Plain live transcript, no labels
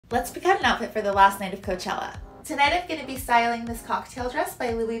Let's pick out an outfit for the last night of Coachella. Tonight I'm going to be styling this cocktail dress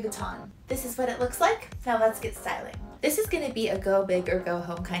by Louis Vuitton. This is what it looks like. Now let's get styling. This is going to be a go big or go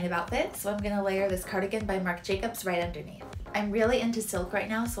home kind of outfit, so I'm going to layer this cardigan by Marc Jacobs right underneath. I'm really into silk right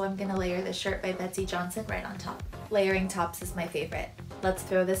now, so I'm going to layer this shirt by Betsey Johnson right on top. Layering tops is my favorite. Let's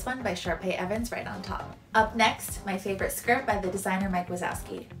throw this one by Sharpay Evans right on top. Up next, my favorite skirt by the designer Mike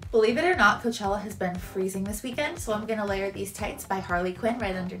Wazowski. Believe it or not, Coachella has been freezing this weekend, so I'm going to layer these tights by Harley Quinn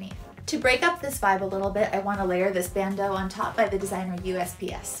right underneath. To break up this vibe a little bit, I want to layer this bandeau on top by the designer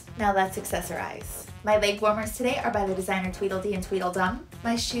USPS. Now let's accessorize. My leg warmers today are by the designer Tweedledee and Tweedledum.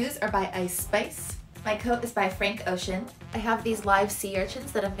 My shoes are by Ice Spice. My coat is by Frank Ocean. I have these live sea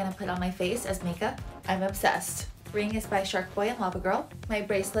urchins that I'm going to put on my face as makeup. I'm obsessed. Ring is by Shark Boy and Lava Girl. My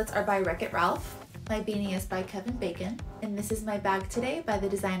bracelets are by Wreck-It Ralph. My beanie is by Kevin Bacon. And this is my bag today by the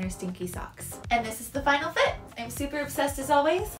designer Stinky Socks. And this is the final fit. I'm super obsessed as always.